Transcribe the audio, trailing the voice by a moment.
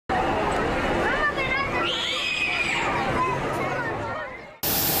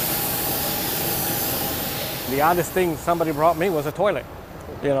The oddest thing somebody brought me was a toilet.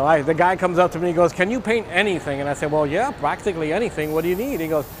 You know, the guy comes up to me and goes, "Can you paint anything?" And I said, "Well, yeah, practically anything. What do you need?" He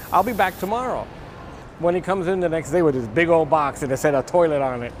goes, "I'll be back tomorrow." When he comes in the next day with this big old box and it said a toilet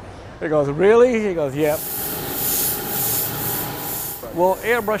on it, he goes, "Really?" He goes, "Yep." Well,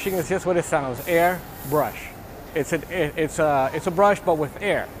 airbrushing is just what it sounds, airbrush. It's a brush, but with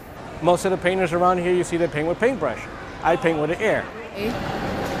air. Most of the painters around here, you see they paint with paintbrush. I paint with the air.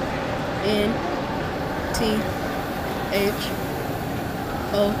 A-N-T-H-O-N.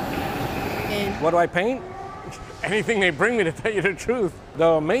 What do I paint? Anything they bring me, to tell you the truth.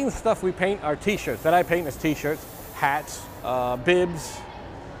 The main stuff we paint are t-shirts. That I paint is t-shirts, hats, bibs,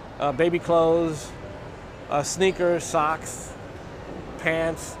 baby clothes, sneakers, socks,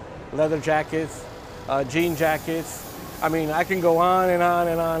 pants, leather jackets, jean jackets. I mean, I can go on and on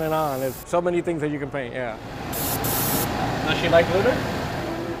and on and on. There's so many things that you can paint, yeah. Does she like glitter?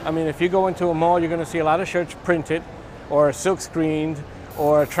 I mean, if you go into a mall, you're gonna see a lot of shirts printed or silk screened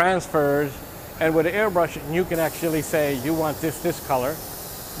or transfers. And with an airbrush, you can actually say, you want this color,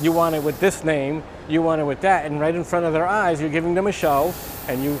 you want it with this name, you want it with that, and right in front of their eyes, you're giving them a show,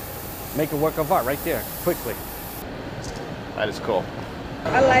 and you make a work of art right there, quickly. That is cool.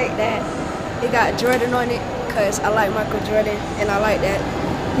 I like that it got Jordan on it, because I like Michael Jordan, and I like that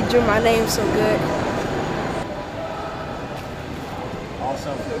he drew my name so good.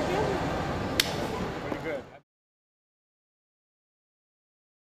 Awesome. Pretty good.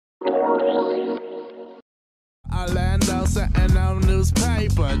 Orlando sitting on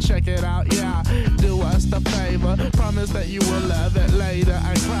newspaper, check it out, yeah, do us the favor, promise that you will love it later,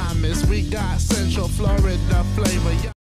 I promise, we got Central Florida flavor, yeah.